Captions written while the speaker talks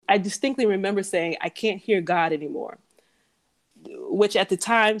I distinctly remember saying, I can't hear God anymore, which at the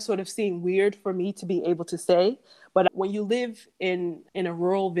time sort of seemed weird for me to be able to say. But when you live in a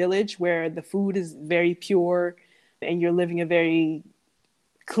rural village where the food is very pure and you're living a very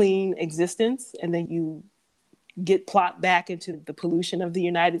clean existence, and then you get plopped back into the pollution of the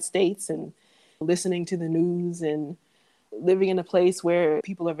United States and listening to the news and living in a place where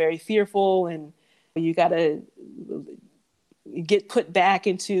people are very fearful, and you got to get put back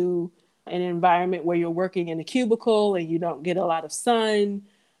into an environment where you're working in a cubicle and you don't get a lot of sun.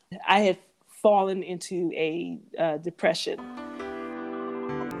 I had fallen into a depression.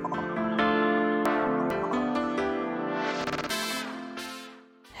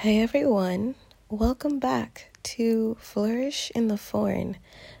 Hey everyone, welcome back to Flourish in the Foreign,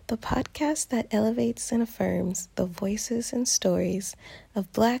 the podcast that elevates and affirms the voices and stories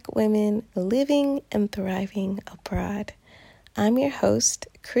of Black women living and thriving abroad. I'm your host,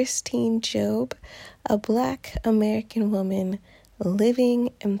 Christine Job, a Black American woman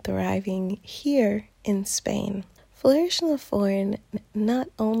living and thriving here in Spain. Flourish in the Foreign not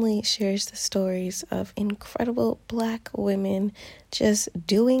only shares the stories of incredible Black women just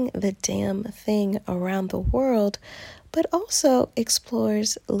doing the damn thing around the world, but also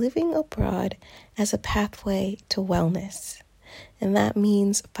explores living abroad as a pathway to wellness. And that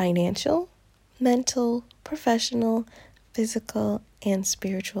means financial, mental, professional, physical, and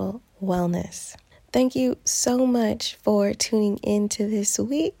spiritual wellness. Thank you so much for tuning in to this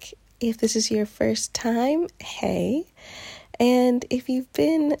week. If this is your first time, hey. And if you've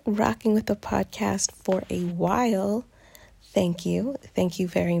been rocking with the podcast for a while, thank you. Thank you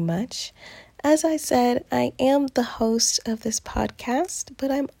very much. As I said, I am the host of this podcast, but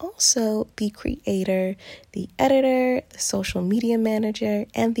I'm also the creator, the editor, the social media manager,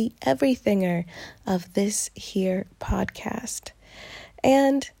 and the everythinger of this here podcast.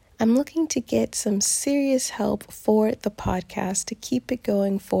 And I'm looking to get some serious help for the podcast to keep it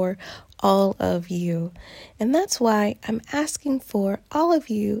going for all of you. And that's why I'm asking for all of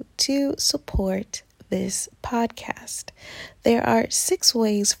you to support this podcast. There are 6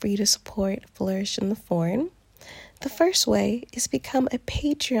 ways for you to support Flourish in the Foreign. The first way is become a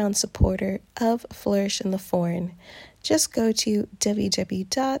Patreon supporter of Flourish in the Foreign. Just go to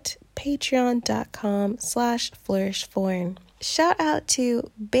www.patreon.com/flourishforeign. Shout out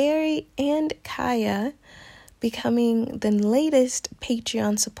to Barry and Kaya becoming the latest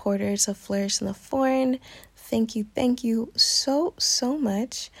Patreon supporters of Flourish in the Foreign. Thank you so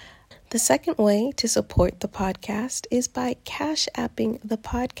much. The second way to support the podcast is by cash apping the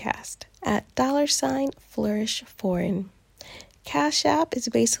podcast at $flourishforeign. Cash App is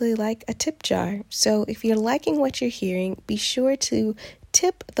basically like a tip jar. So if you're liking what you're hearing, be sure to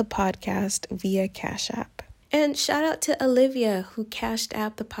tip the podcast via Cash App. And shout out to Olivia, who cashed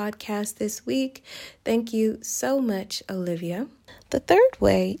out the podcast this week. Thank you so much, Olivia. The third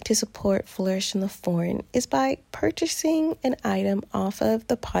way to support Flourish in the Foreign is by purchasing an item off of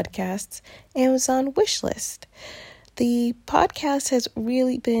the podcast's Amazon wishlist. The podcast has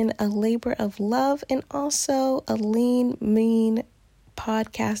really been a labor of love and also a lean, mean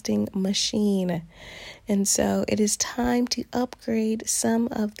podcasting machine. And so it is time to upgrade some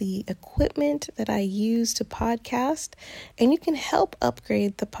of the equipment that I use to podcast. And you can help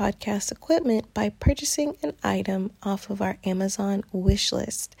upgrade the podcast equipment by purchasing an item off of our Amazon wish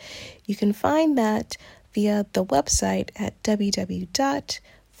list. You can find that via the website at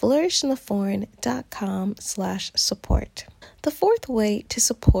www.flourishintheforeign.com/support. The fourth way to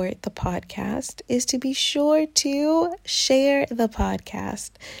support the podcast is to be sure to share the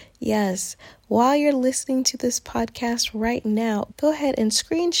podcast. Yes, while you're listening to this podcast right now, go ahead and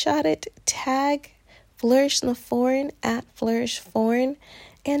screenshot it, tag Flourish in the Foreign at Flourish Foreign,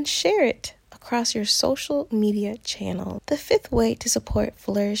 and share it across your social media channel. The fifth way to support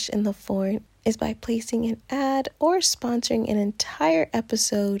Flourish in the Foreign is by placing an ad or sponsoring an entire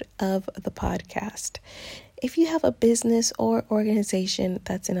episode of the podcast. If you have a business or organization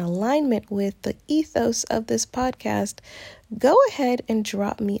that's in alignment with the ethos of this podcast, go ahead and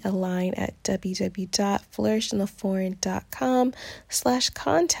drop me a line at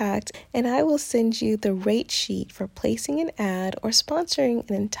www.flourishintheforeign.com/contact, and I will send you the rate sheet for placing an ad or sponsoring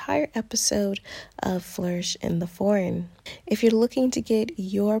an entire episode of Flourish in the Foreign. If you're looking to get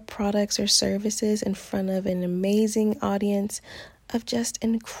your products or services in front of an amazing audience of just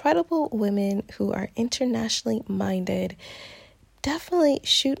incredible women who are internationally minded, definitely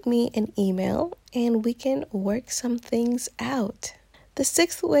shoot me an email and we can work some things out. The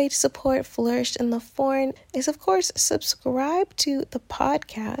sixth way to support Flourish in the Foreign is, of course, subscribe to the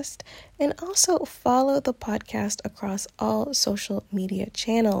podcast and also follow the podcast across all social media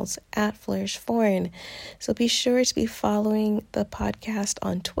channels at Flourish Foreign. So be sure to be following the podcast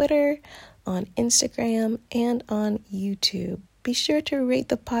on Twitter, on Instagram, and on YouTube. Be sure to rate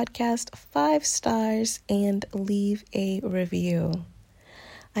the podcast 5 stars and leave a review.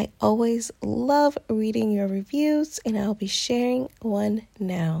 I always love reading your reviews, and I'll be sharing one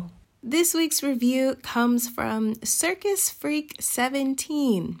now. This week's review comes from Circus Freak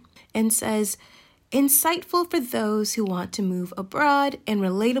 17 and says, insightful for those who want to move abroad and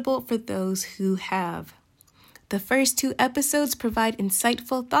relatable for those who have. The first 2 episodes provide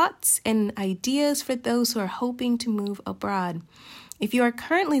insightful thoughts and ideas for those who are hoping to move abroad. If you are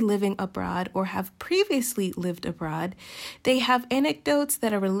currently living abroad or have previously lived abroad, they have anecdotes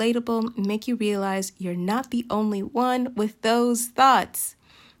that are relatable and make you realize you're not the only one with those thoughts.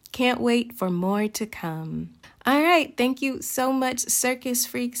 Can't wait for more to come. All right, thank you so much, Circus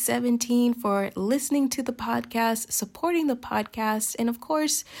Freak 17, for listening to the podcast, supporting the podcast, and of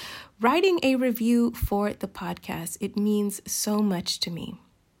course, writing a review for the podcast. It means so much to me.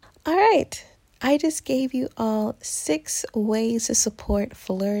 All right. I just gave you all 6 ways to support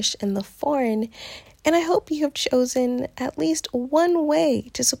Flourish in the Foreign, and I hope you have chosen at least one way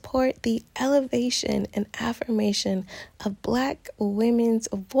to support the elevation and affirmation of Black women's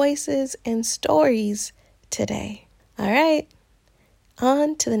voices and stories today. All right,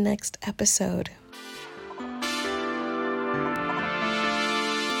 on to the next episode.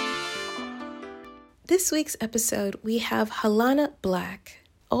 This week's episode, we have Halana Black.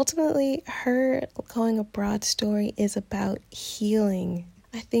 Ultimately, her going abroad story is about healing.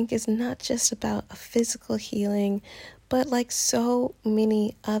 I think it's not just about a physical healing, but like so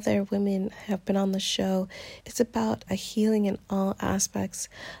many other women have been on the show, it's about a healing in all aspects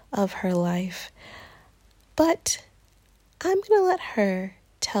of her life. But I'm going to let her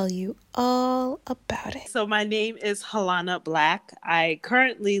tell you all about it. So my name is Halana Black. I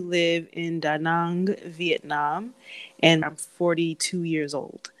currently live in Da Nang, Vietnam, and I'm 42 years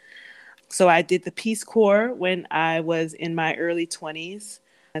old. So I did the Peace Corps when I was in my early 20s.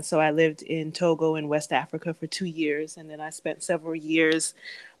 And so I lived in Togo in West Africa for 2 years. And then I spent several years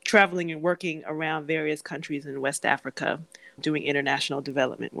traveling and working around various countries in West Africa, doing international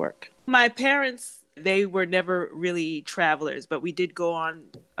development work. My parents, they were never really travelers, but we did go on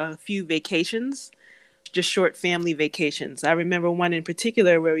a few vacations, just short family vacations. I remember one in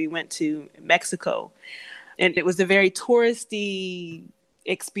particular where we went to Mexico, and it was a very touristy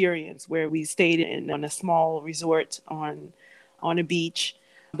experience where we stayed on a small resort on a beach.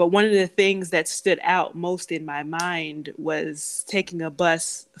 But one of the things that stood out most in my mind was taking a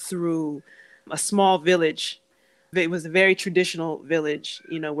bus through a small village. It was a very traditional village,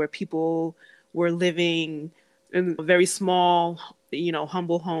 where people were living in very small,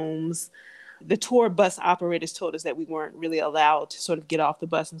 humble homes. The tour bus operators told us that we weren't really allowed to sort of get off the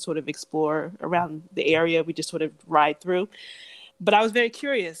bus and sort of explore around the area. We just sort of ride through. But I was very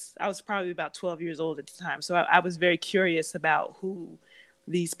curious. I was probably about 12 years old at the time. So I was very curious about who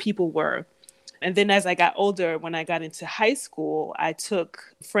these people were. And then as I got older, when I got into high school, I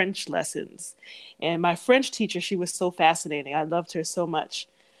took French lessons. And my French teacher, she was so fascinating. I loved her so much.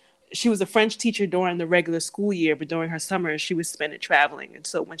 She was a French teacher during the regular school year, but during her summers, she would spend it traveling. And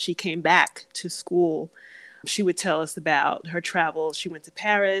so when she came back to school, she would tell us about her travels. She went to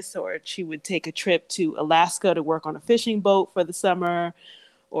Paris, or she would take a trip to Alaska to work on a fishing boat for the summer,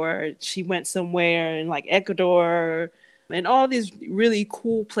 or she went somewhere in like Ecuador, and all these really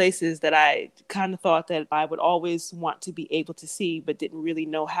cool places that I kind of thought that I would always want to be able to see, but didn't really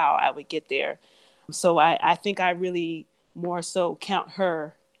know how I would get there. So I think I really more so count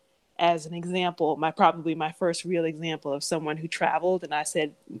her as an example, probably my first real example of someone who traveled. And I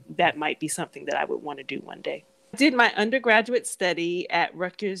said, that might be something that I would want to do one day. I did my undergraduate study at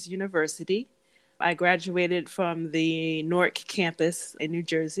Rutgers University. I graduated from the Newark campus in New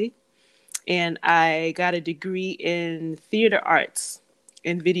Jersey. And I got a degree in theater arts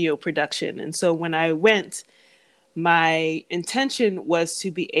and video production. And so when I went, my intention was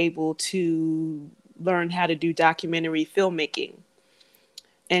to be able to learn how to do documentary filmmaking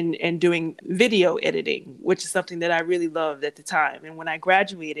and doing video editing, which is something that I really loved at the time. And when I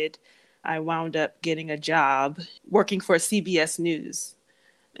graduated, I wound up getting a job working for CBS News.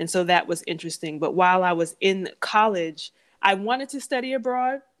 And so that was interesting. But while I was in college, I wanted to study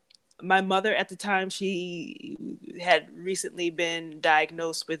abroad. My mother at the time, she had recently been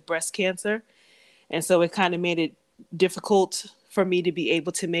diagnosed with breast cancer. And so it kind of made it difficult for me to be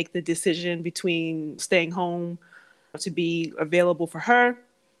able to make the decision between staying home to be available for her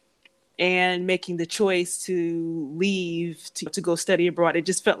and making the choice to leave to go study abroad. It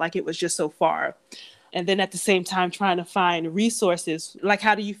just felt like it was just so far. And then at the same time, trying to find resources, like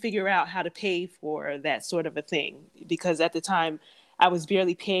how do you figure out how to pay for that sort of a thing? Because at the time, I was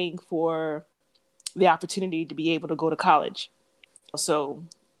barely paying for the opportunity to be able to go to college. So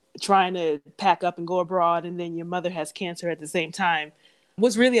trying to pack up and go abroad, and then your mother has cancer at the same time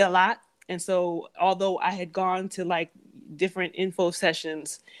was really a lot. And so although I had gone to like different info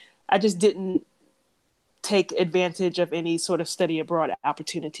sessions, I just didn't take advantage of any sort of study abroad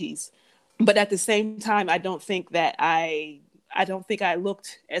opportunities. But at the same time, I don't think I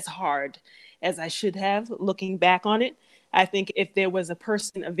looked as hard as I should have looking back on it. I think if there was a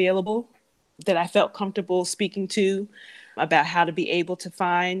person available that I felt comfortable speaking to about how to be able to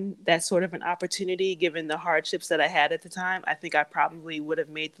find that sort of an opportunity, given the hardships that I had at the time, I think I probably would have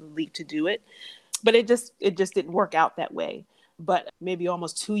made the leap to do it. But it just didn't work out that way. But maybe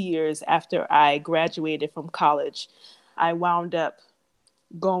almost 2 years after I graduated from college, I wound up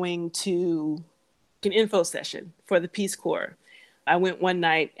going to an info session for the Peace Corps. I went one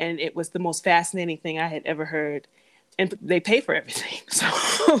night and it was the most fascinating thing I had ever heard. And they pay for everything.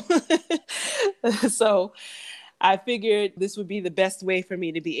 So I figured this would be the best way for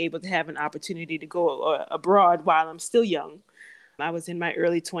me to be able to have an opportunity to go abroad while I'm still young. I was in my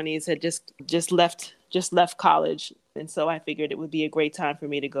early 20s, had just left college. And so I figured it would be a great time for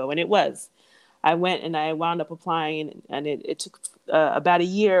me to go. And it was. I went and I wound up applying, and it took about a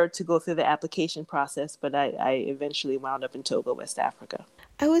year to go through the application process, but I eventually wound up in Togo, West Africa.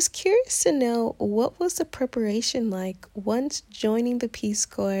 I was curious to know, what was the preparation like once joining the Peace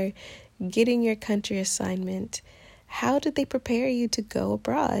Corps, getting your country assignment? How did they prepare you to go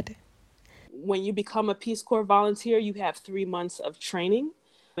abroad? When you become a Peace Corps volunteer, you have 3 months of training.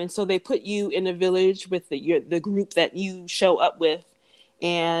 And so they put you in a village with the group that you show up with,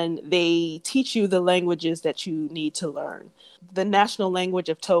 and they teach you the languages that you need to learn. The national language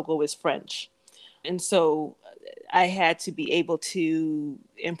of Togo is French. And so I had to be able to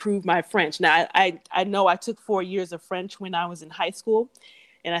improve my French. Now, I know I took 4 years of French when I was in high school,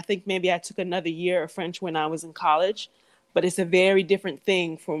 and I think maybe I took another year of French when I was in college. But it's a very different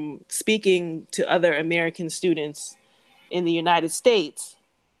thing from speaking to other American students in the United States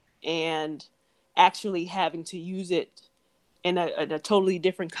and actually having to use it in a totally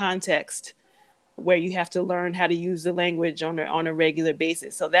different context where you have to learn how to use the language on a regular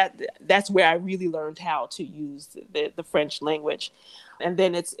basis. So that's where I really learned how to use the French language. And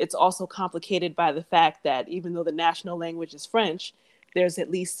then it's also complicated by the fact that even though the national language is French, there's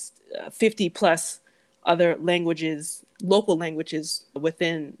at least 50 plus other languages, local languages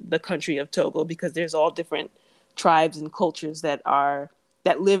within the country of Togo, because there's all different tribes and cultures that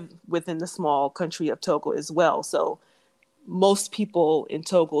live within the small country of Togo as well. So most people in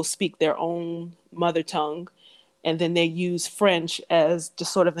Togo speak their own mother tongue, and then they use French as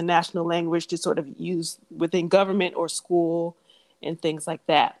just sort of the national language to sort of use within government or school and things like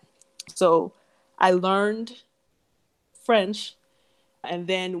that. So I learned French. And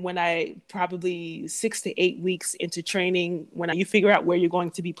then when I probably 6 to 8 weeks into training, when you figure out where you're going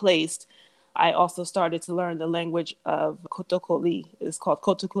to be placed, I also started to learn the language of Kotokoli. It's called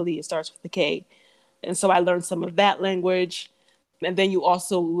Kotokoli. It starts with a K. And so I learned some of that language. And then you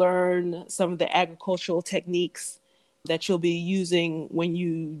also learn some of the agricultural techniques that you'll be using when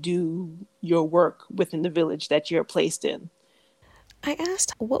you do your work within the village that you're placed in. I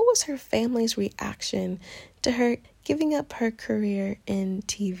asked, what was her family's reaction to her giving up her career in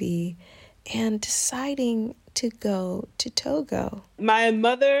TV and deciding to go to Togo? My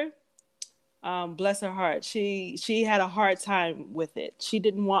mother, bless her heart, she had a hard time with it. She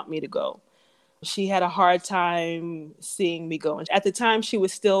didn't want me to go. She had a hard time seeing me go. At the time, she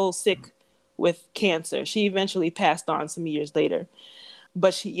was still sick with cancer. She eventually passed on some years later.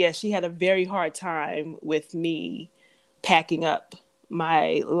 But she had a very hard time with me packing up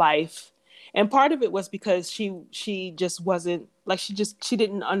my life. And part of it was because she just wasn't like, she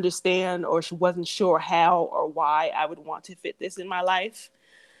didn't understand, or she wasn't sure how or why I would want to fit this in my life.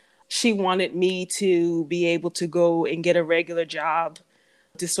 She wanted me to be able to go and get a regular job,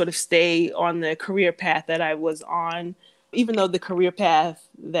 to sort of stay on the career path that I was on. Even though the career path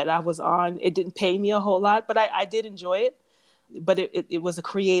that I was on, it didn't pay me a whole lot, but I did enjoy it. But it was a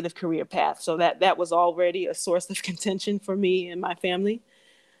creative career path. So that was already a source of contention for me and my family.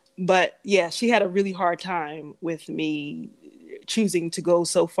 But yeah, she had a really hard time with me choosing to go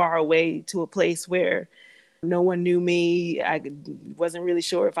so far away to a place where no one knew me. I wasn't really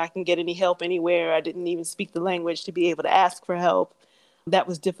sure if I can get any help anywhere. I didn't even speak the language to be able to ask for help. That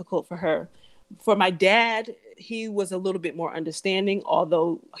was difficult for her. For my dad, he was a little bit more understanding,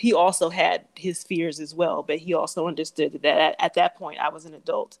 although he also had his fears as well. But he also understood that at that point I was an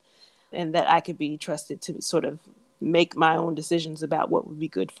adult and that I could be trusted to sort of make my own decisions about what would be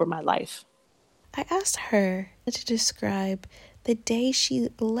good for my life. I asked her to describe the day she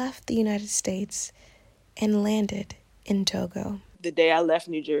left the United States and landed in Togo. The day I left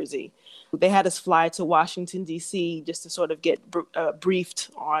New Jersey, they had us fly to Washington, D.C. just to sort of get briefed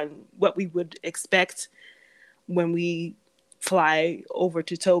on what we would expect when we fly over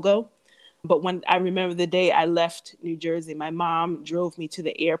to Togo. But when I remember the day I left New Jersey, my mom drove me to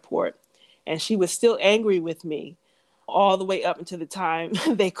the airport and she was still angry with me all the way up until the time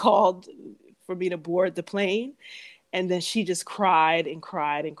they called for me to board the plane. And then she just cried and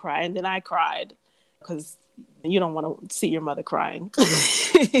cried and cried. And then I cried because you don't want to see your mother crying.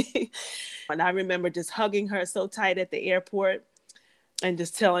 And I remember just hugging her so tight at the airport and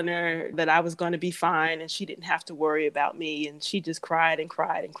just telling her that I was going to be fine and she didn't have to worry about me. And she just cried and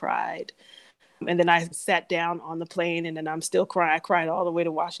cried and cried. And then I sat down on the plane and then I'm still crying. I cried all the way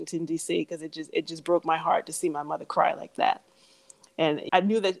to Washington, D.C. because it just broke my heart to see my mother cry like that. And I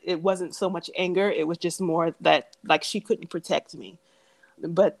knew that it wasn't so much anger. It was just more that like she couldn't protect me.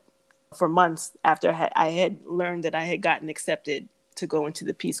 But for months after I had learned that I had gotten accepted to go into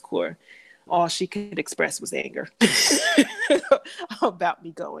the Peace Corps, all she could express was anger about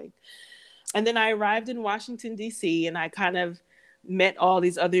me going. And then I arrived in Washington, D.C., and I kind of met all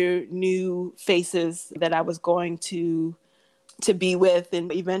these other new faces that I was going to be with.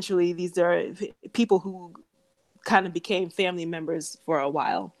 And eventually these are people who kind of became family members for a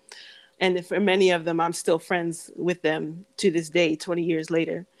while. And for many of them, I'm still friends with them to this day, 20 years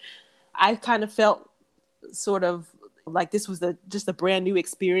later. I kind of felt sort of like this was just a brand new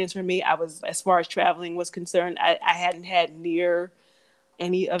experience for me. I was, as far as traveling was concerned, I hadn't had near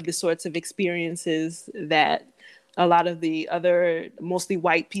any of the sorts of experiences that a lot of the other mostly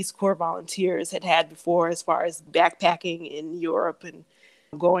white Peace Corps volunteers had before, as far as backpacking in Europe and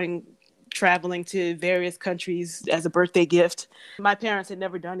traveling to various countries as a birthday gift. My parents had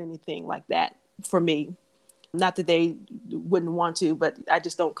never done anything like that for me. Not that they wouldn't want to, but I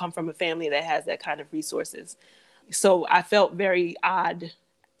just don't come from a family that has that kind of resources. So I felt very odd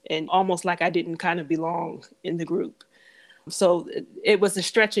and almost like I didn't kind of belong in the group. So it was a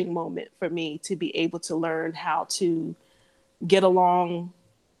stretching moment for me to be able to learn how to get along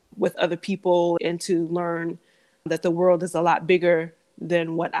with other people and to learn that the world is a lot bigger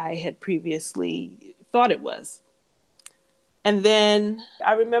than what I had previously thought it was. And then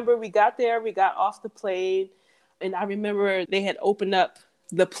I remember we got there, we got off the plane, and I remember they had opened up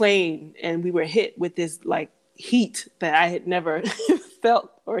the plane and we were hit with this like heat that I had never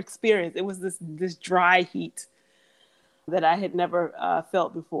felt or experienced. It was this dry heat that I had never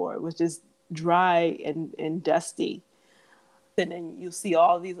felt before. It was just dry and dusty. And then you see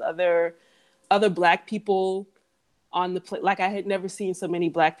all these other Black people on the plane. Like I had never seen so many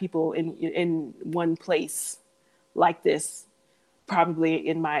Black people in one place like this, probably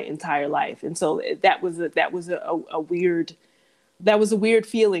in my entire life. And so that was a weird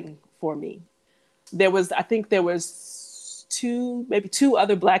feeling for me. I think there was maybe two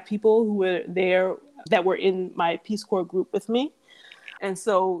other Black people who were there that were in my Peace Corps group with me. And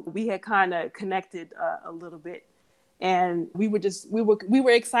so we had kind of connected a little bit, and we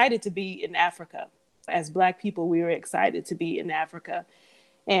were excited to be in Africa. As Black people, we were excited to be in Africa,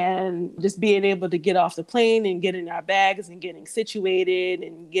 and just being able to get off the plane and getting our bags and getting situated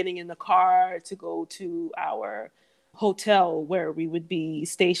and getting in the car to go to our hotel where we would be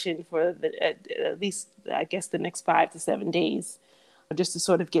stationed for at least, I guess, the next 5 to 7 days, just to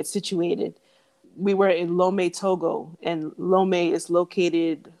sort of get situated. We were in Lomé, Togo, and Lomé is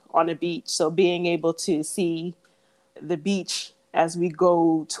located on a beach. So being able to see the beach as we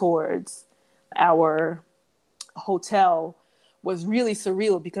go towards our hotel was really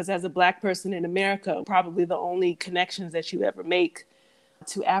surreal, because as a Black person in America, probably the only connections that you ever make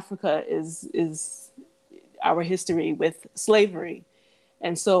to Africa is our history with slavery.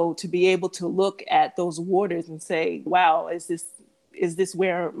 And so to be able to look at those waters and say, wow, is this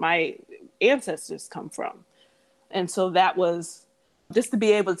where my ancestors come from? And so that was just to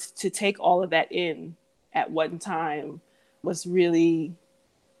be able to take all of that in at one time was really,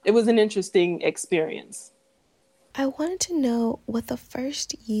 it was an interesting experience. I wanted to know what the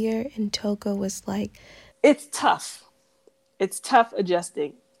first year in Togo was like. It's tough. It's tough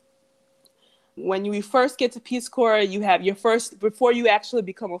adjusting. When you first get to Peace Corps, you have before you actually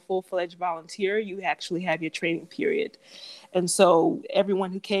become a full-fledged volunteer, you actually have your training period. And so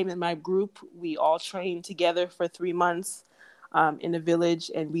everyone who came in my group, we all trained together for 3 months in a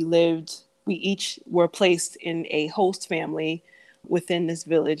village, and we lived We each were placed in a host family within this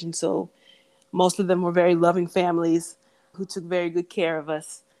village. And so most of them were very loving families who took very good care of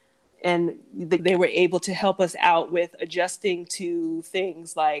us. And they were able to help us out with adjusting to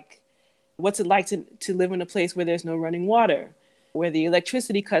things like what's it like to live in a place where there's no running water, where the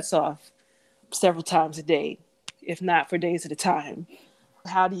electricity cuts off several times a day, if not for days at a time.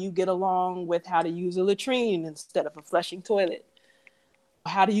 How do you get along with how to use a latrine instead of a flushing toilet?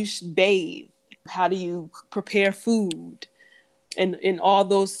 How do you bathe? How do you prepare food? And all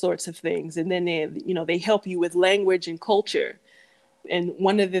those sorts of things. And then they help you with language and culture. And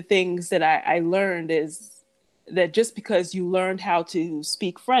one of the things that I learned is that just because you learned how to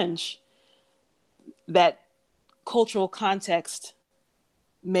speak French, that cultural context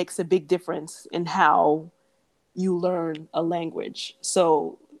makes a big difference in how you learn a language.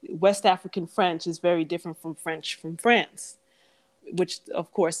 So West African French is very different from French from France, which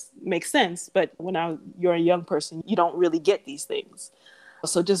of course makes sense. But you're a young person, you don't really get these things.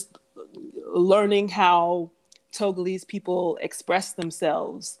 So just learning how Togolese people express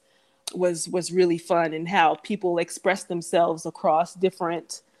themselves was really fun, and how people express themselves across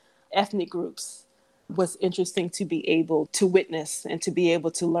different ethnic groups was interesting to be able to witness and to be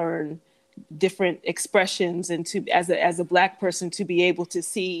able to learn different expressions, and to as a Black person to be able to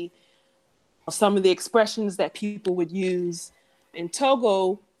see some of the expressions that people would use in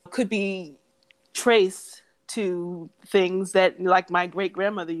Togo could be traced to things that like my great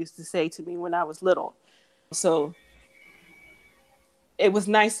grandmother used to say to me when I was little. So it was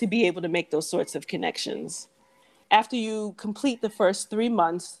nice to be able to make those sorts of connections. After you complete the first 3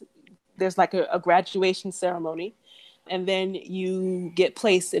 months, there's like a graduation ceremony, and then you get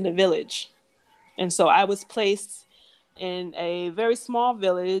placed in a village. And so I was placed in a very small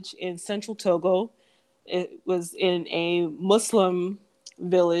village in central Togo. It was in a Muslim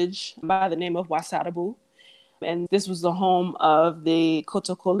village by the name of Wasarabu. And this was the home of the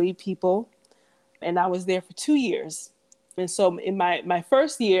Kotokoli people. And I was there for 2 years. And so in my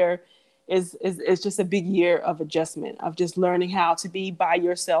first year is just a big year of adjustment, of just learning how to be by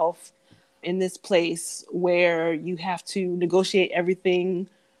yourself in this place where you have to negotiate everything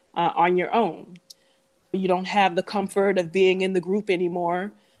on your own. You don't have the comfort of being in the group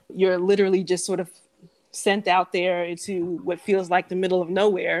anymore. You're literally just sort of sent out there into what feels like the middle of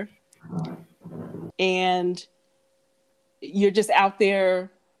nowhere. And you're just out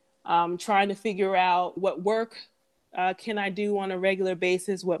there trying to figure out what work can I do on a regular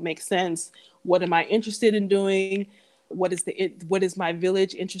basis, what makes sense, what am I interested in doing, what is my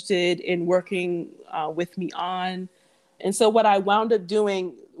village interested in working with me on. And so what I wound up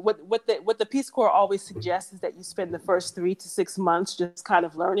doing, what the Peace Corps always suggests is that you spend the first 3 to 6 months just kind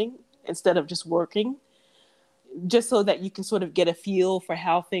of learning instead of just working, just so that you can sort of get a feel for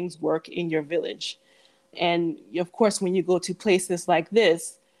how things work in your village. And of course, when you go to places like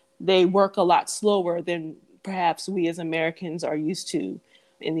this, they work a lot slower than perhaps we as Americans are used to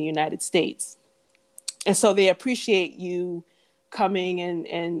in the United States. And so they appreciate you coming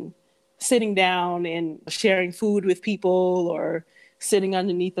and sitting down and sharing food with people, or sitting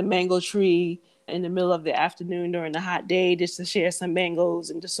underneath a mango tree in the middle of the afternoon during a hot day just to share some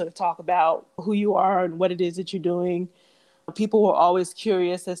mangoes and just sort of talk about who you are and what it is that you're doing. People were always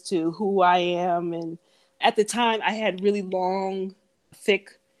curious as to who I am. And at the time, I had really long,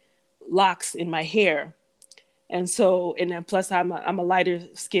 thick locks in my hair. And so, and then plus I'm a lighter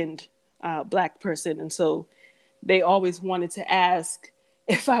skinned Black person. And so they always wanted to ask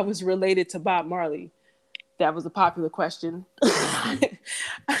if I was related to Bob Marley. That was a popular question.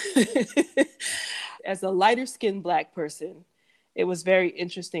 As a lighter skinned Black person, it was very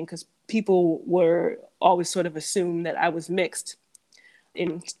interesting because people were always sort of assumed that I was mixed.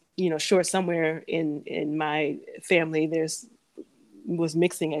 And, sure, somewhere in my family, was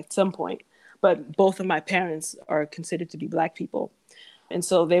mixing at some point. But both of my parents are considered to be Black people. And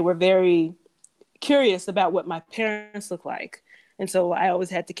so they were very curious about what my parents looked like. And so I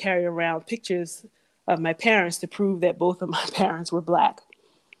always had to carry around pictures of my parents to prove that both of my parents were Black.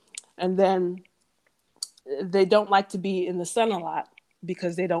 And then they don't like to be in the sun a lot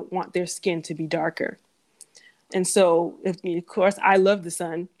because they don't want their skin to be darker. And so, of course, I love the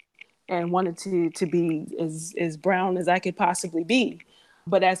sun and wanted to be as brown as I could possibly be.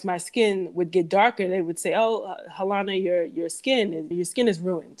 But as my skin would get darker, they would say, "Oh, Halana, your skin is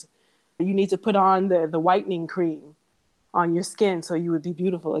ruined. You need to put on the whitening cream on your skin so you would be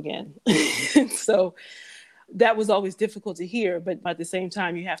beautiful again." So that was always difficult to hear. But at the same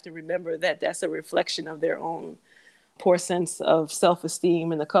time, you have to remember that that's a reflection of their own poor sense of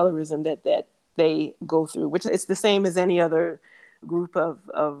self-esteem and the colorism that they go through, which it's the same as any other group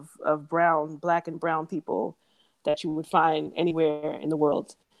of black and brown people that you would find anywhere in the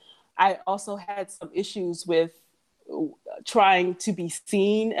world. I also had some issues with trying to be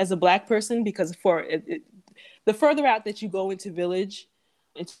seen as a black person, because the further out that you go into villages,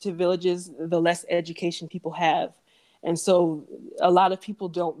 the less education people have. And so a lot of people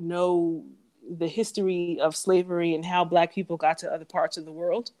don't know the history of slavery and how black people got to other parts of the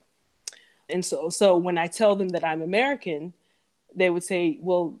world. And so when I tell them that I'm American, they would say,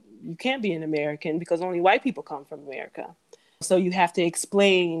 well, you can't be an American because only white people come from America. So you have to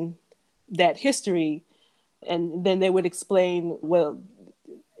explain that history. And then they would explain, well,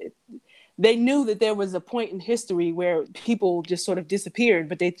 they knew that there was a point in history where people just sort of disappeared,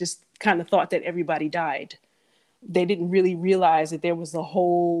 but they just kind of thought that everybody died. They didn't really realize that there was a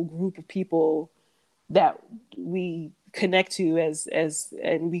whole group of people that we connect to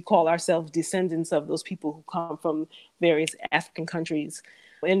and we call ourselves descendants of those people who come from various African countries.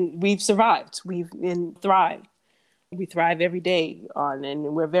 And we've survived, we've thrived. We thrive every day on, and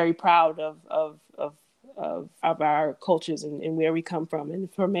we're very proud of our cultures and where we come from.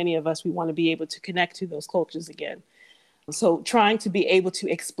 And for many of us, we want to be able to connect to those cultures again. So trying to be able to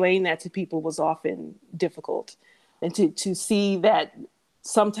explain that to people was often difficult. And to see that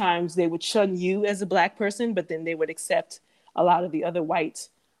sometimes they would shun you as a black person, but then they would accept a lot of the other white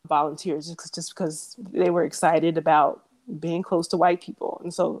volunteers just because they were excited about being close to white people.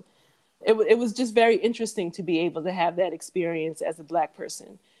 And so it was just very interesting to be able to have that experience as a black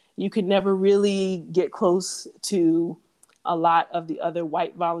person. You could never really get close to a lot of the other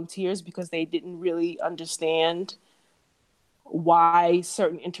white volunteers because they didn't really understand why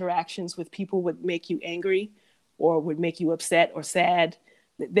certain interactions with people would make you angry or would make you upset or sad.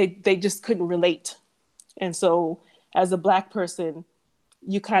 They just couldn't relate. And so as a black person,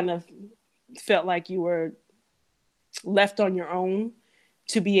 you kind of felt like you were left on your own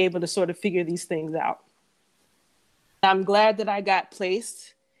to be able to sort of figure these things out. I'm glad that I got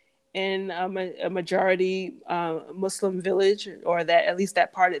placed in a majority Muslim village, or that at least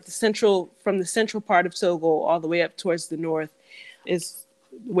that part at from the central part of Togo all the way up towards the north is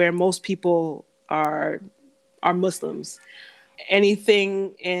where most people are Muslims.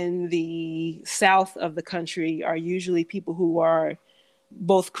 Anything in the south of the country are usually people who are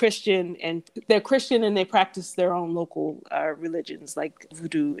both Christian and they practice their own local religions like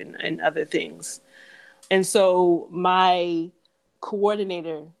voodoo and other things. And so my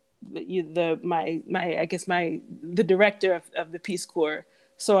coordinator, the director of the Peace Corps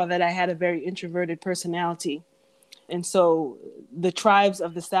saw that I had a very introverted personality. And so the tribes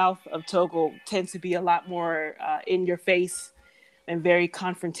of the south of Togo tend to be a lot more in your face and very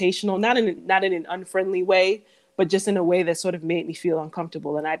confrontational, not in an unfriendly way, but just in a way that sort of made me feel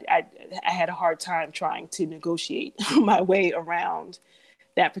uncomfortable. And I had a hard time trying to negotiate my way around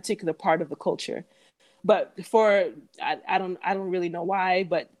that particular part of the culture. But I don't really know why,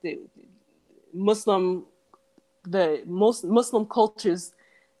 but most Muslim cultures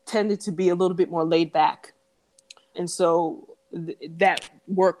tended to be a little bit more laid back. And so that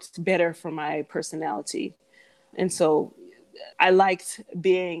worked better for my personality. And so I liked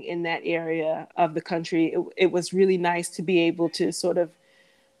being in that area of the country. It was really nice to be able to sort of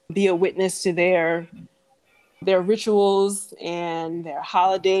be a witness to their rituals and their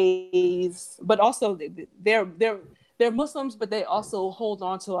holidays, but also they're Muslims, but they also hold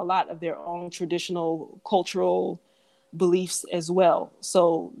on to a lot of their own traditional cultural beliefs as well.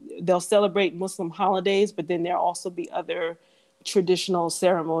 So they'll celebrate Muslim holidays, but then there'll also be other traditional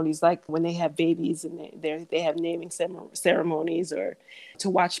ceremonies, like when they have babies and they have naming ceremonies, or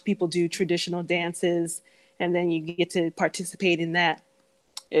to watch people do traditional dances, and then you get to participate in that.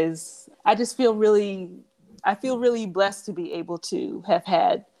 I feel really blessed to be able to have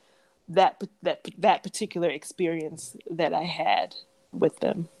had that particular experience that I had with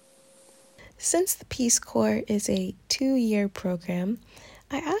them. Since the Peace Corps is a 2-year program,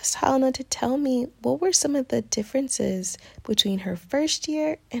 I asked Helena to tell me what were some of the differences between her first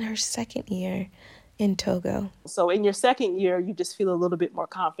year and her second year in Togo. So in your second year, you just feel a little bit more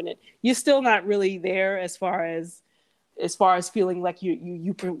confident. You're still not really there as far as feeling like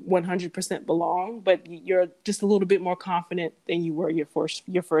you 100% belong, but you're just a little bit more confident than you were your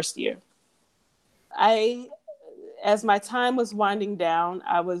first year. As my time was winding down,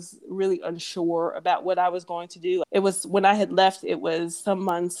 I was really unsure about what I was going to do. It was when I had left, it was some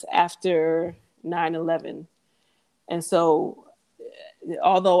months after 9/11. And so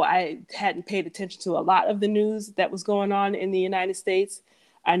although I hadn't paid attention to a lot of the news that was going on in the United States,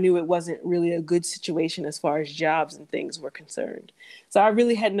 I knew it wasn't really a good situation as far as jobs and things were concerned. So I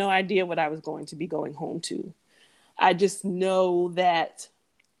really had no idea what I was going to be going home to. I just know that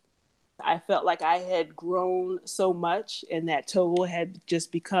I felt like I had grown so much and that Togo had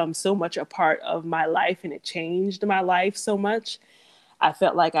just become so much a part of my life and it changed my life so much. I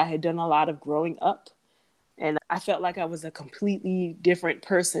felt like I had done a lot of growing up and I felt like I was a completely different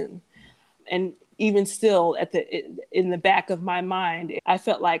person. And even still in the back of my mind, I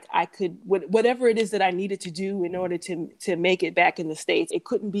felt like I could, whatever it is that I needed to do in order to make it back in the States, it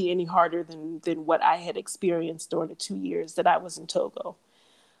couldn't be any harder than what I had experienced during the 2 years that I was in Togo.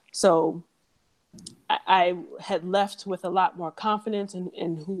 So I had left with a lot more confidence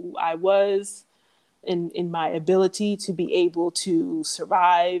in who I was, in my ability to be able to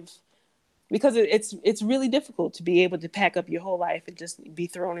survive, because it's really difficult to be able to pack up your whole life and just be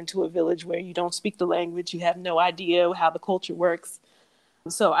thrown into a village where you don't speak the language, you have no idea how the culture works.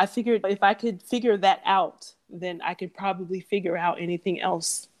 So I figured if I could figure that out, then I could probably figure out anything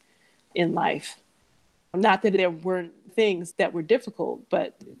else in life. Not that there weren't things that were difficult,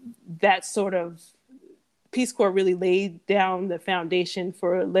 but that sort of Peace Corps really laid down the foundation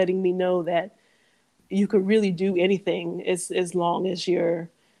for letting me know that you could really do anything as long as you're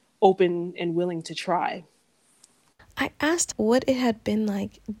open and willing to try. I asked what it had been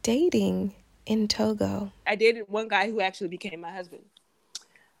like dating in Togo. I dated one guy who actually became my husband.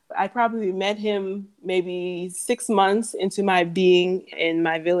 I probably met him maybe 6 months into my being in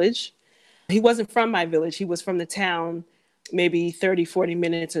my village. He wasn't from my village. He was from the town, maybe 30, 40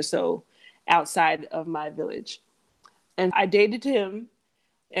 minutes or so outside of my village. And I dated him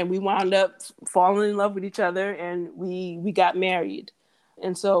and we wound up falling in love with each other and we got married.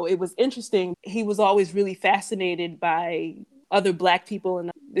 And so it was interesting. He was always really fascinated by other Black people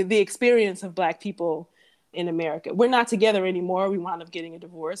and the experience of Black people in America. We're not together anymore. We wound up getting a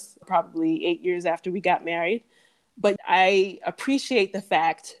divorce probably 8 years after we got married. But I appreciate the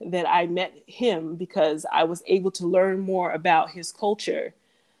fact that I met him because I was able to learn more about his culture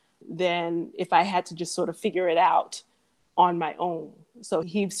than if I had to just sort of figure it out on my own. So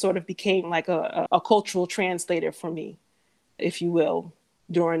he sort of became like a cultural translator for me, if you will,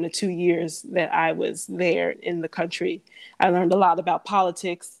 during the 2 years that I was there in the country. I learned a lot about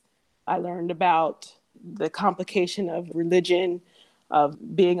politics. I learned about the complication of religion,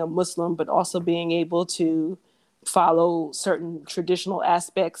 of being a Muslim, but also being able to follow certain traditional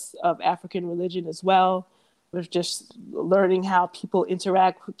aspects of African religion as well. It was just learning how people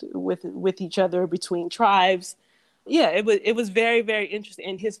interact with each other between tribes. Yeah, it was very, very interesting.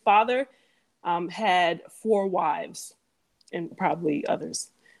 And his father had 4 wives and probably others.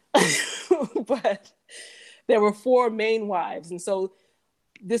 But there were 4 main wives. And so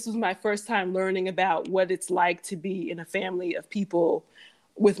this was my first time learning about what it's like to be in a family of people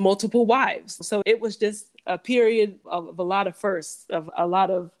with multiple wives. So it was just a period of a lot of firsts, of a lot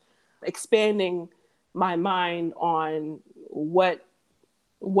of expanding my mind on what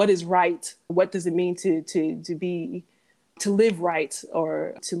is right, what does it mean to live right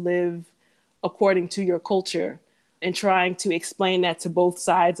or to live according to your culture, and trying to explain that to both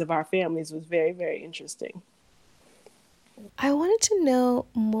sides of our families was very, very interesting. I wanted to know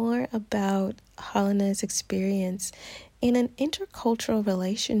more about Helena's experience in an intercultural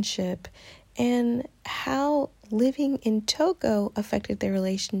relationship and how living in Togo affected their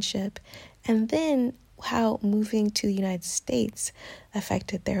relationship, and then how moving to the United States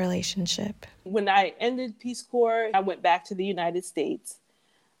affected their relationship. When I ended Peace Corps, I went back to the United States.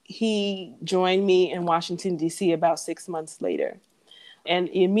 He joined me in Washington, D.C. about 6 months later. And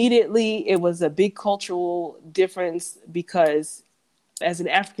immediately it was a big cultural difference because as an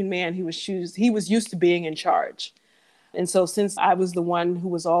African man, he was used to being in charge. And so since I was the one who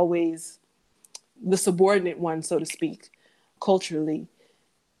was always the subordinate one, so to speak, culturally,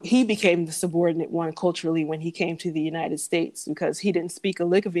 he became the subordinate one culturally when he came to the United States because he didn't speak a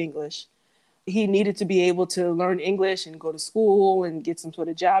lick of English. He needed to be able to learn English and go to school and get some sort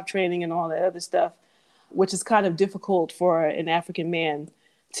of job training and all that other stuff, which is kind of difficult for an African man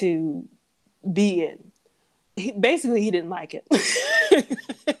to be in. He didn't like it.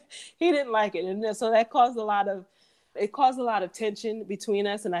 He didn't like it. And so that caused a lot of tension between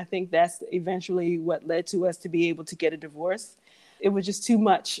us. And I think that's eventually what led to us to be able to get a divorce. It was just too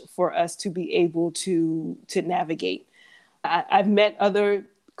much for us to be able to navigate. I've met other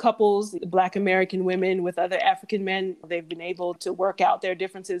couples, Black American women with other African men. They've been able to work out their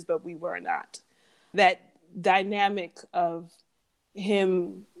differences, but we were not. That dynamic of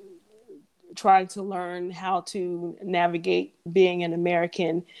him trying to learn how to navigate being an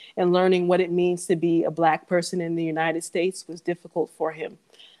American and learning what it means to be a Black person in the United States was difficult for him.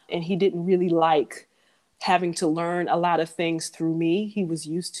 And he didn't really like having to learn a lot of things through me. He was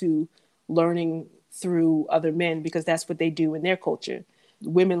used to learning through other men, because that's what they do in their culture.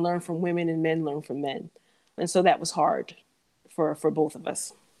 Women learn from women and men learn from men. And so that was hard for both of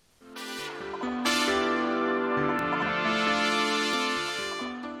us.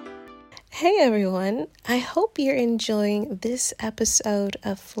 Hey everyone, I hope you're enjoying this episode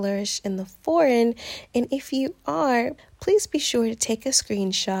of Flourish in the Foreign, and if you are, please be sure to take a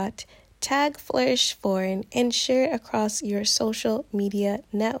screenshot, tag Flourish Foreign, and share it across your social media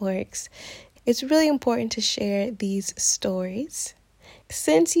networks. It's really important to share these stories.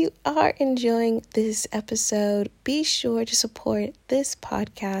 Since you are enjoying this episode, be sure to support this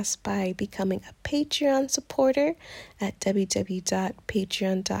podcast by becoming a Patreon supporter at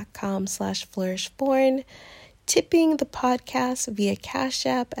www.patreon.com/flourishforeign, tipping the podcast via Cash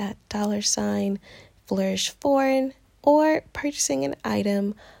App at $flourishforeign, or purchasing an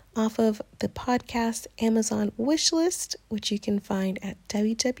item off of the podcast Amazon wishlist, which you can find at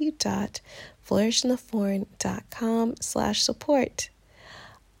www.flourishintheforeign.com/support.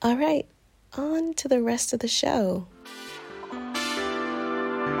 All right, on to the rest of the show.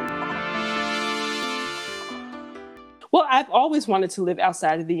 Well, I've always wanted to live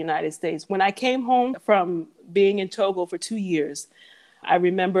outside of the United States. When I came home from being in Togo for 2 years, I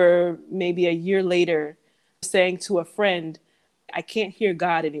remember maybe a year later saying to a friend, I can't hear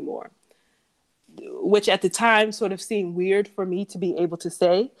God anymore, which at the time sort of seemed weird for me to be able to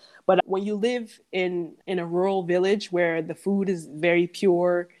say. But when you live in a rural village where the food is very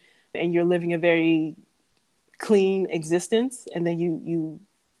pure and you're living a very clean existence, and then you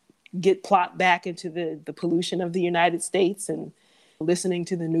get plopped back into the pollution of the United States and listening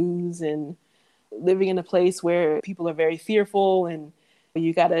to the news and living in a place where people are very fearful, and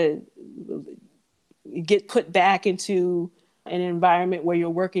you got to get put back into an environment where you're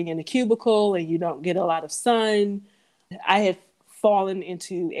working in a cubicle and you don't get a lot of sun. I had fallen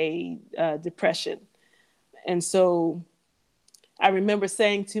into a depression. And so I remember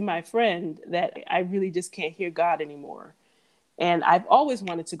saying to my friend that I really just can't hear God anymore. And I've always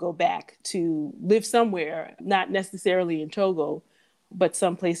wanted to go back to live somewhere, not necessarily in Togo, but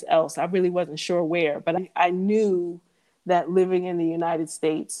someplace else. I really wasn't sure where, but I knew that living in the United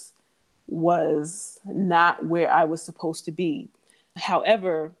States was not where I was supposed to be.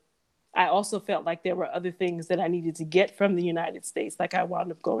 However, I also felt like there were other things that I needed to get from the United States. Like I wound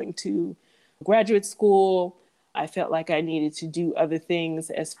up going to graduate school. I felt like I needed to do other things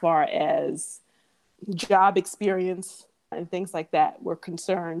as far as job experience and things like that were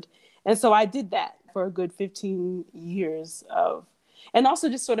concerned. And so I did that for a good 15 years and also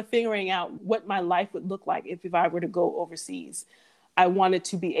just sort of figuring out what my life would look like if I were to go overseas. I wanted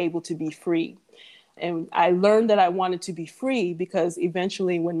to be able to be free. And I learned that I wanted to be free because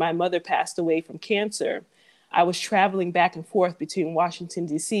eventually when my mother passed away from cancer, I was traveling back and forth between Washington,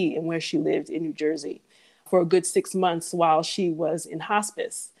 D.C. and where she lived in New Jersey for a good 6 months while she was in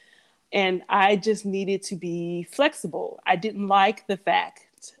hospice. And I just needed to be flexible. I didn't like the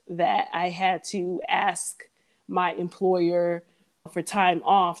fact that I had to ask my employer for time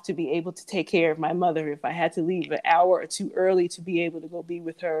off to be able to take care of my mother, if I had to leave an hour or two early to be able to go be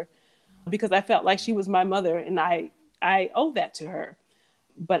with her, because I felt like she was my mother and I owe that to her.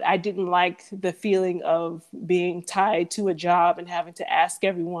 But I didn't like the feeling of being tied to a job and having to ask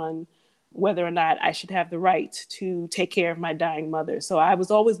everyone whether or not I should have the right to take care of my dying mother. So I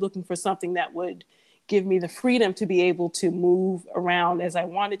was always looking for something that would give me the freedom to be able to move around as I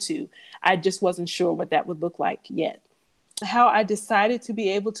wanted to. I just wasn't sure what that would look like yet. How I decided to be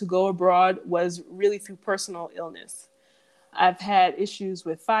able to go abroad was really through personal illness. I've had issues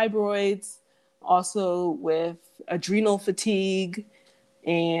with fibroids, also with adrenal fatigue,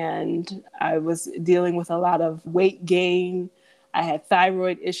 and I was dealing with a lot of weight gain. I had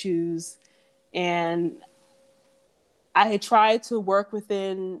thyroid issues, and I had tried to work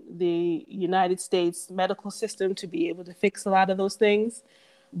within the United States medical system to be able to fix a lot of those things.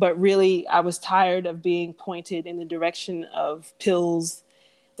 But really, I was tired of being pointed in the direction of pills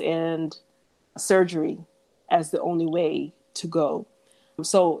and surgery as the only way to go.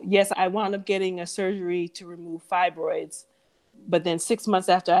 So yes, I wound up getting a surgery to remove fibroids. But then 6 months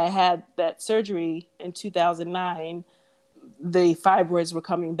after I had that surgery in 2009, the fibroids were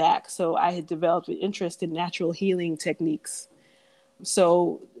coming back. So I had developed an interest in natural healing techniques.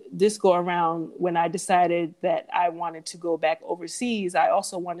 So this go around, when I decided that I wanted to go back overseas, I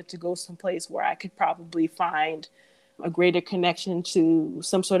also wanted to go someplace where I could probably find a greater connection to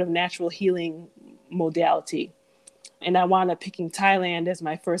some sort of natural healing modality. And I wound up picking Thailand as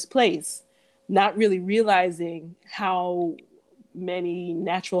my first place, not really realizing how many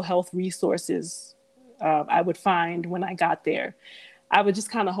natural health resources I would find when I got there. I was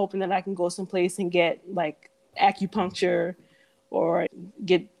just kind of hoping that I can go someplace and get like acupuncture or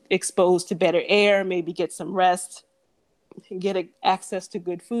get exposed to better air, maybe get some rest, get access to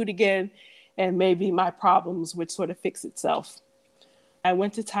good food again, and maybe my problems would sort of fix itself. I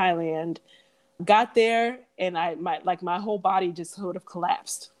went to Thailand, got there, and my whole body just sort of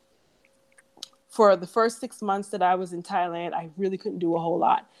collapsed. For the first 6 months that I was in Thailand, I really couldn't do a whole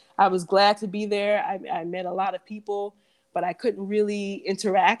lot. I was glad to be there. I met a lot of people, but I couldn't really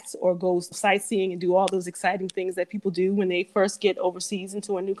interact or go sightseeing and do all those exciting things that people do when they first get overseas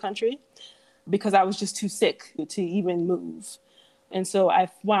into a new country, because I was just too sick to even move. And so I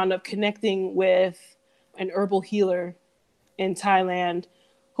wound up connecting with an herbal healer in Thailand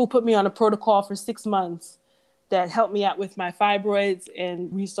who put me on a protocol for 6 months that helped me out with my fibroids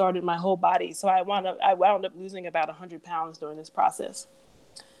and restarted my whole body. So I wound up losing about 100 pounds during this process.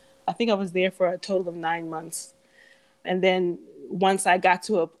 I think I was there for a total of 9 months. And then once I got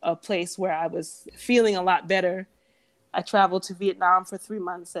to a place where I was feeling a lot better, I traveled to Vietnam for 3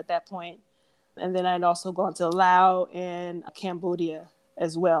 months at that point. And then I'd also gone to Laos and Cambodia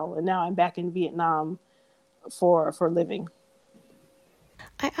as well. And now I'm back in Vietnam for living.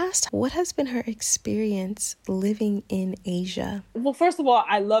 I asked, what has been her experience living in Asia? Well, first of all,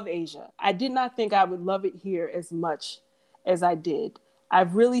 I love Asia. I did not think I would love it here as much as I did. I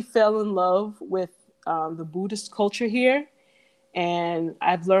really fell in love with the Buddhist culture here. And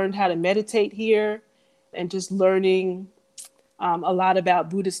I've learned how to meditate here and just learning a lot about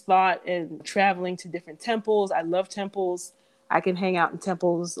Buddhist thought and traveling to different temples. I love temples. I can hang out in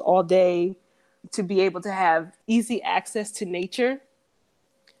temples all day. To be able to have easy access to nature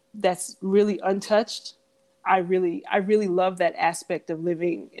that's really untouched. I really love that aspect of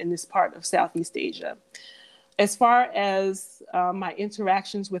living in this part of Southeast Asia. As far as my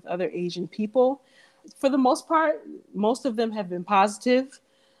interactions with other Asian people, for the most part, most of them have been positive.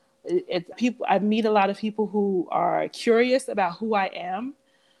 I meet a lot of people who are curious about who I am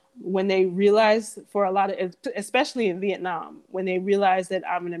when they realize, especially in Vietnam, when they realize that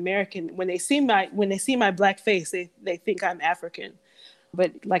I'm an American. When they see my black face, they think I'm African.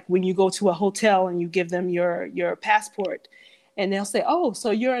 But like when you go to a hotel and you give them your passport, and they'll say, "Oh,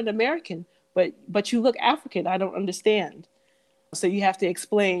 so you're an American, but you look African. I don't understand." So you have to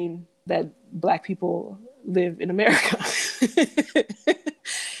explain that black people live in America.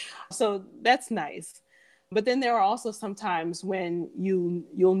 So that's nice. But then there are also some times when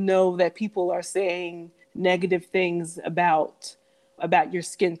you'll know that people are saying negative things about your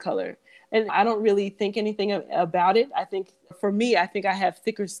skin color. And I don't really think anything about it. I think I have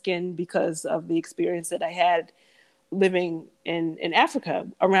thicker skin because of the experience that I had living in Africa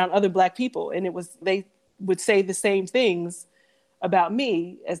around other black people. And they would say the same things about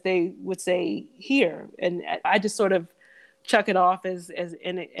me as they would say here. And I just sort of chuck it off as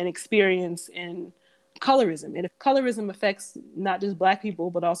an experience in colorism. And if colorism affects not just black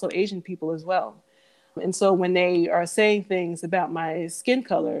people, but also Asian people as well. And so when they are saying things about my skin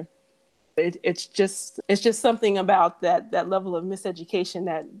color, it's just something about that level of miseducation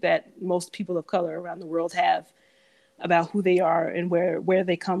that most people of color around the world have about who they are and where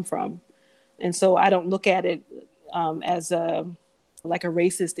they come from. And so I don't look at it as like a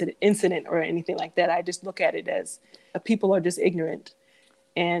racist incident or anything like that. I just look at it as people are just ignorant.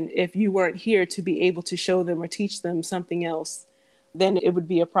 And if you weren't here to be able to show them or teach them something else, then it would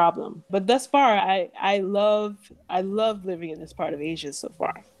be a problem. But thus far, I love living in this part of Asia so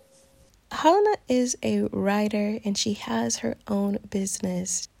far. Helena is a writer and she has her own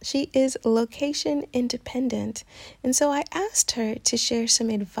business. She is location independent. And so I asked her to share some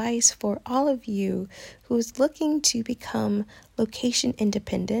advice for all of you who's looking to become location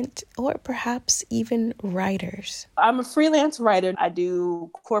independent or perhaps even writers. I'm a freelance writer. I do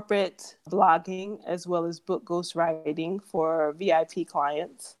corporate blogging as well as book ghostwriting for VIP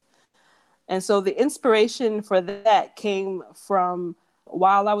clients. And so the inspiration for that came from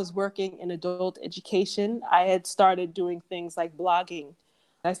while I was working in adult education. I had started doing things like blogging.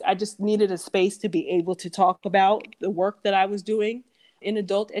 I just needed a space to be able to talk about the work that I was doing in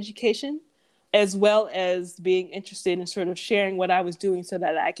adult education, as well as being interested in sort of sharing what I was doing so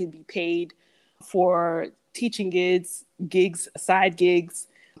that I could be paid for teaching gigs, side gigs,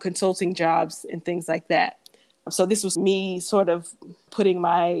 consulting jobs, and things like that. So this was me sort of putting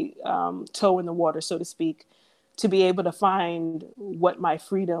my toe in the water, so to speak, to be able to find what my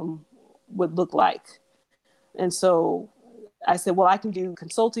freedom would look like. And so I said, well, I can do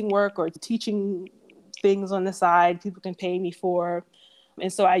consulting work or teaching things on the side people can pay me for.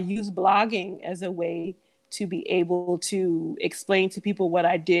 And so I use blogging as a way to be able to explain to people what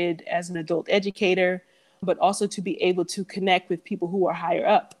I did as an adult educator, but also to be able to connect with people who are higher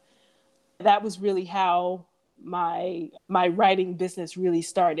up. That was really how my writing business really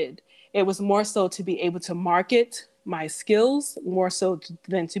started. It was more so to be able to market my skills more so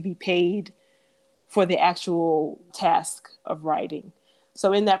than to be paid for the actual task of writing.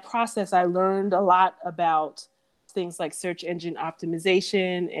 So in that process, I learned a lot about things like search engine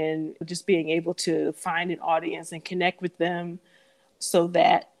optimization and just being able to find an audience and connect with them so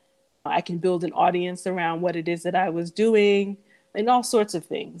that I can build an audience around what it is that I was doing and all sorts of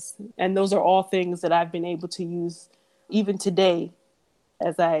things. And those are all things that I've been able to use even today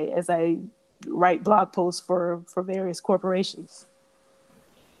as I write blog posts for various corporations.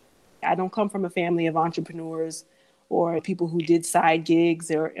 I don't come from a family of entrepreneurs or people who did side gigs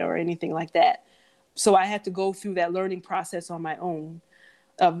or anything like that. So I had to go through that learning process on my own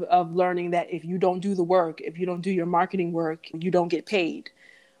of learning that if you don't do the work, if you don't do your marketing work, you don't get paid.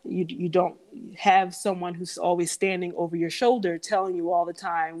 You don't have someone who's always standing over your shoulder telling you all the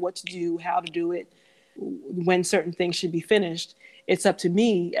time what to do, how to do it, when certain things should be finished. It's up to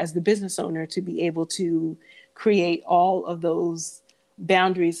me as the business owner to be able to create all of those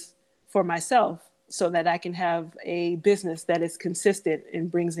boundaries for myself so that I can have a business that is consistent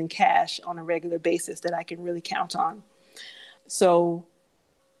and brings in cash on a regular basis that I can really count on. So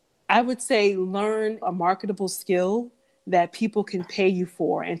I would say learn a marketable skill that people can pay you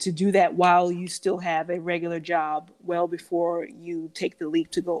for, and to do that while you still have a regular job well before you take the leap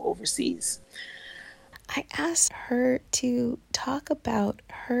to go overseas. I asked her to talk about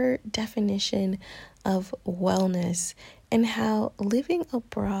her definition of wellness and how living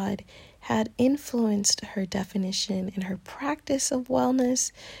abroad had influenced her definition and her practice of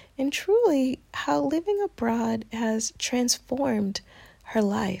wellness, and truly how living abroad has transformed her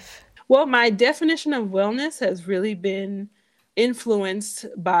life. Well, my definition of wellness has really been influenced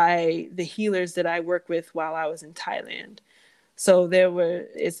by the healers that I worked with while I was in Thailand. So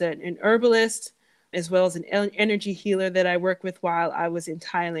it's an herbalist as well as an energy healer that I worked with while I was in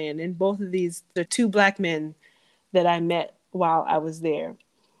Thailand. And both of these, the two Black men that I met while I was there.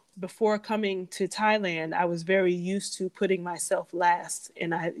 Before coming to Thailand, I was very used to putting myself last.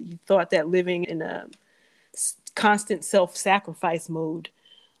 And I thought that living in a constant self-sacrifice mode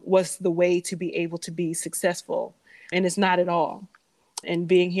was the way to be able to be successful. And it's not at all. And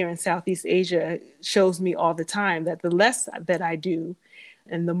being here in Southeast Asia shows me all the time that the less that I do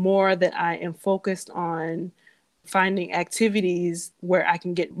and the more that I am focused on finding activities where I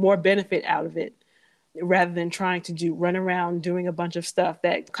can get more benefit out of it, rather than trying to run around doing a bunch of stuff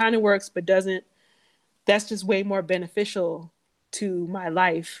that kind of works but doesn't, that's just way more beneficial to my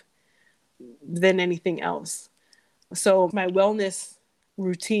life than anything else. So my wellness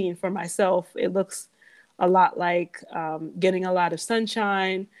routine for myself, it looks a lot like getting a lot of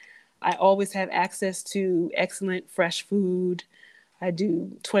sunshine. I always have access to excellent fresh food. I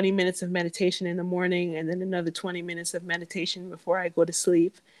do 20 minutes of meditation in the morning and then another 20 minutes of meditation before I go to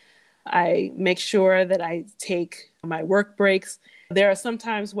sleep. I make sure that I take my work breaks. There are some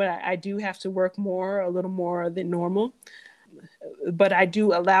times when I do have to work a little more than normal, but I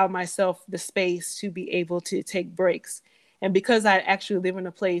do allow myself the space to be able to take breaks. And because I actually live in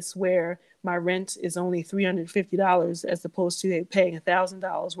a place where my rent is only $350 as opposed to paying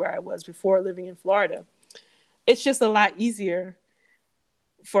 $1,000 where I was before living in Florida, it's just a lot easier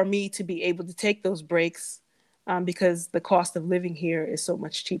for me to be able to take those breaks because the cost of living here is so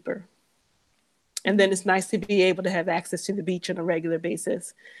much cheaper. And then it's nice to be able to have access to the beach on a regular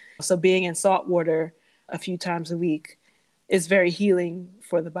basis. So being in salt water a few times a week is very healing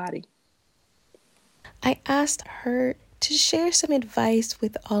for the body. I asked her to share some advice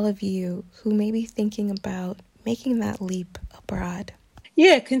with all of you who may be thinking about making that leap abroad.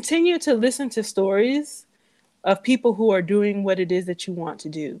 Yeah, continue to listen to stories of people who are doing what it is that you want to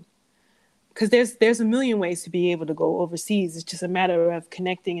do. Because there's a million ways to be able to go overseas. It's just a matter of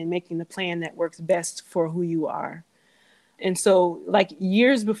connecting and making the plan that works best for who you are. And so, like,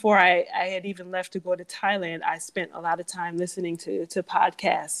 years before I had even left to go to Thailand, I spent a lot of time listening to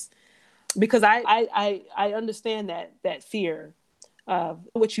podcasts because I understand that fear of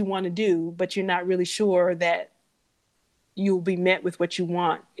what you want to do, but you're not really sure that you'll be met with what you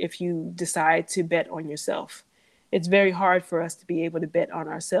want if you decide to bet on yourself. It's very hard for us to be able to bet on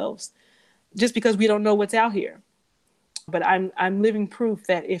ourselves just because we don't know what's out here. But I'm living proof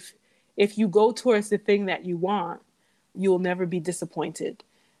that if you go towards the thing that you want, you'll never be disappointed.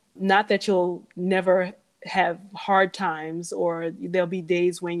 Not that you'll never have hard times or there'll be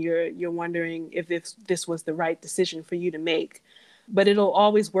days when you're wondering if this was the right decision for you to make, but it'll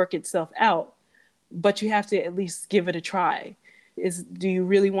always work itself out. But you have to at least give it a try. Do you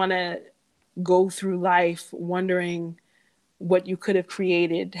really want to go through life wondering what you could have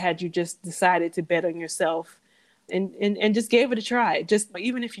created had you just decided to bet on yourself and just gave it a try. Just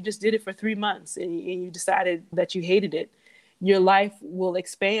even if you just did it for 3 months and you decided that you hated it, your life will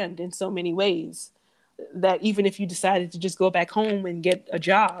expand in so many ways that even if you decided to just go back home and get a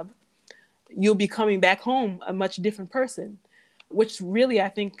job, you'll be coming back home a much different person, which really I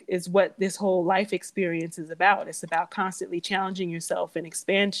think is what this whole life experience is about. It's about constantly challenging yourself and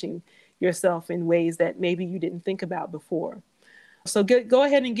expanding yourself in ways that maybe you didn't think about before. So go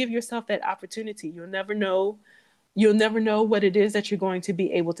ahead and give yourself that opportunity. You'll never know what it is that you're going to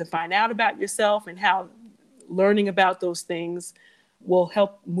be able to find out about yourself, and how learning about those things will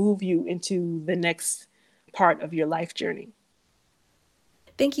help move you into the next part of your life journey.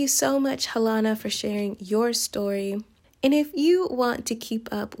 Thank you so much, Halana, for sharing your story. And if you want to keep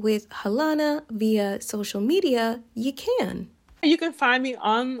up with Halana via social media, you can. You can find me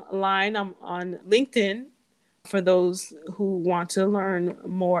online. I'm on LinkedIn for those who want to learn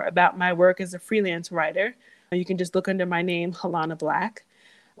more about my work as a freelance writer. You can just look under my name, Halana Black.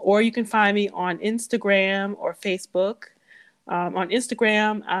 Or you can find me on Instagram or Facebook. On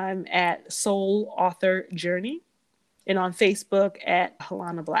Instagram, I'm at Soul Author Journey, and on Facebook at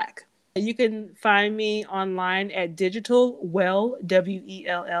Halana Black. You can find me online at digitalwell,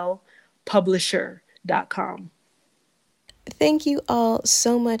 WELL, publisher.com. Thank you all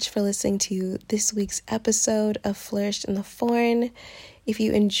so much for listening to this week's episode of Flourish in the Foreign. If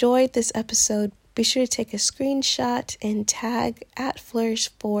you enjoyed this episode, be sure to take a screenshot and tag at Flourish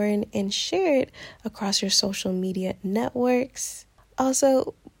Foreign and share it across your social media networks.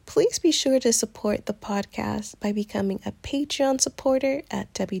 Also, please be sure to support the podcast by becoming a Patreon supporter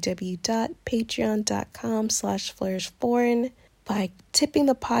at www.patreon.com/flourishforeign, by tipping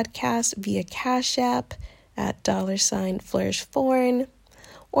the podcast via Cash App at $flourishforeign,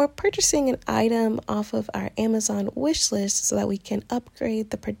 or purchasing an item off of our Amazon wish list so that we can upgrade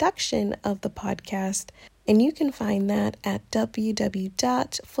the production of the podcast. And you can find that at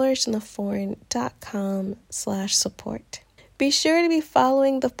www.flourishintheforeign.com/support. Be sure to be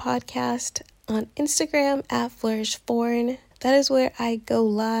following the podcast on Instagram at flourishforeign. That is where I go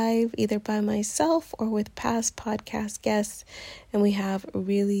live either by myself or with past podcast guests, and we have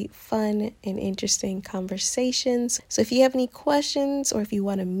really fun and interesting conversations. So if you have any questions or if you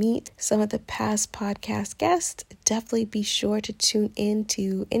want to meet some of the past podcast guests, definitely be sure to tune in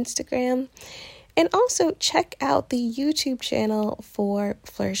to Instagram. And also check out the YouTube channel for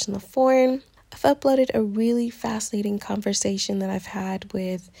Flourish in the Foreign. I've uploaded a really fascinating conversation that I've had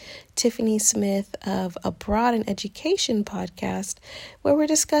with Tiffany Smith of Abroad in Education podcast, where we're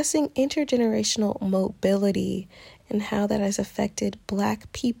discussing intergenerational mobility and how that has affected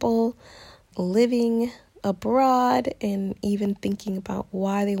Black people living abroad and even thinking about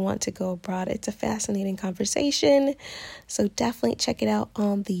why they want to go abroad. It's a fascinating conversation, so definitely check it out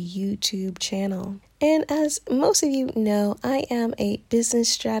on the YouTube channel. And as most of you know, I am a business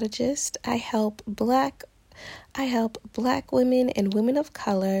strategist. I help Black women and women of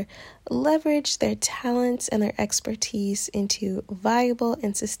color leverage their talents and their expertise into viable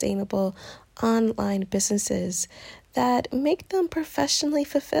and sustainable online businesses that make them professionally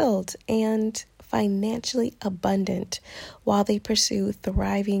fulfilled and financially abundant while they pursue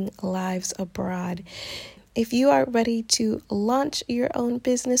thriving lives abroad. If you are ready to launch your own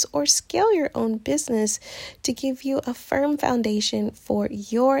business or scale your own business to give you a firm foundation for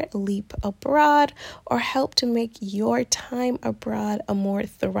your leap abroad, or help to make your time abroad a more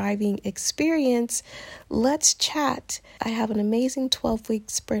thriving experience, let's chat. I have an amazing 12-week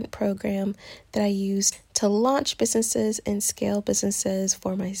sprint program that I use to launch businesses and scale businesses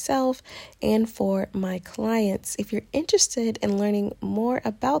for myself and for my clients. If you're interested in learning more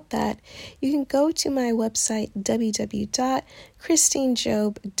about that, you can go to my website,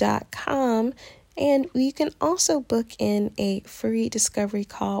 www.christinejob.com, and you can also book in a free discovery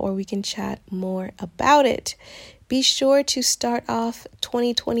call where we can chat more about it. Be sure to start off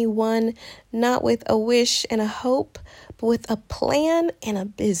 2021 not with a wish and a hope, but with a plan and a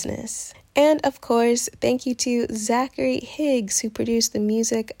business. And of course, thank you to Zachary Higgs, who produced the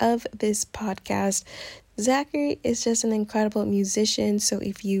music of this podcast. Zachary is just an incredible musician, so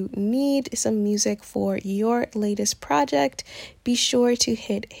if you need some music for your latest project, be sure to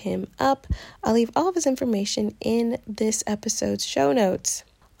hit him up. I'll leave all of his information in this episode's show notes.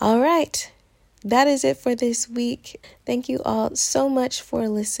 All right, that is it for this week. Thank you all so much for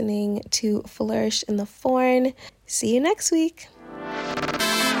listening to Flourish in the Foreign. See you next week.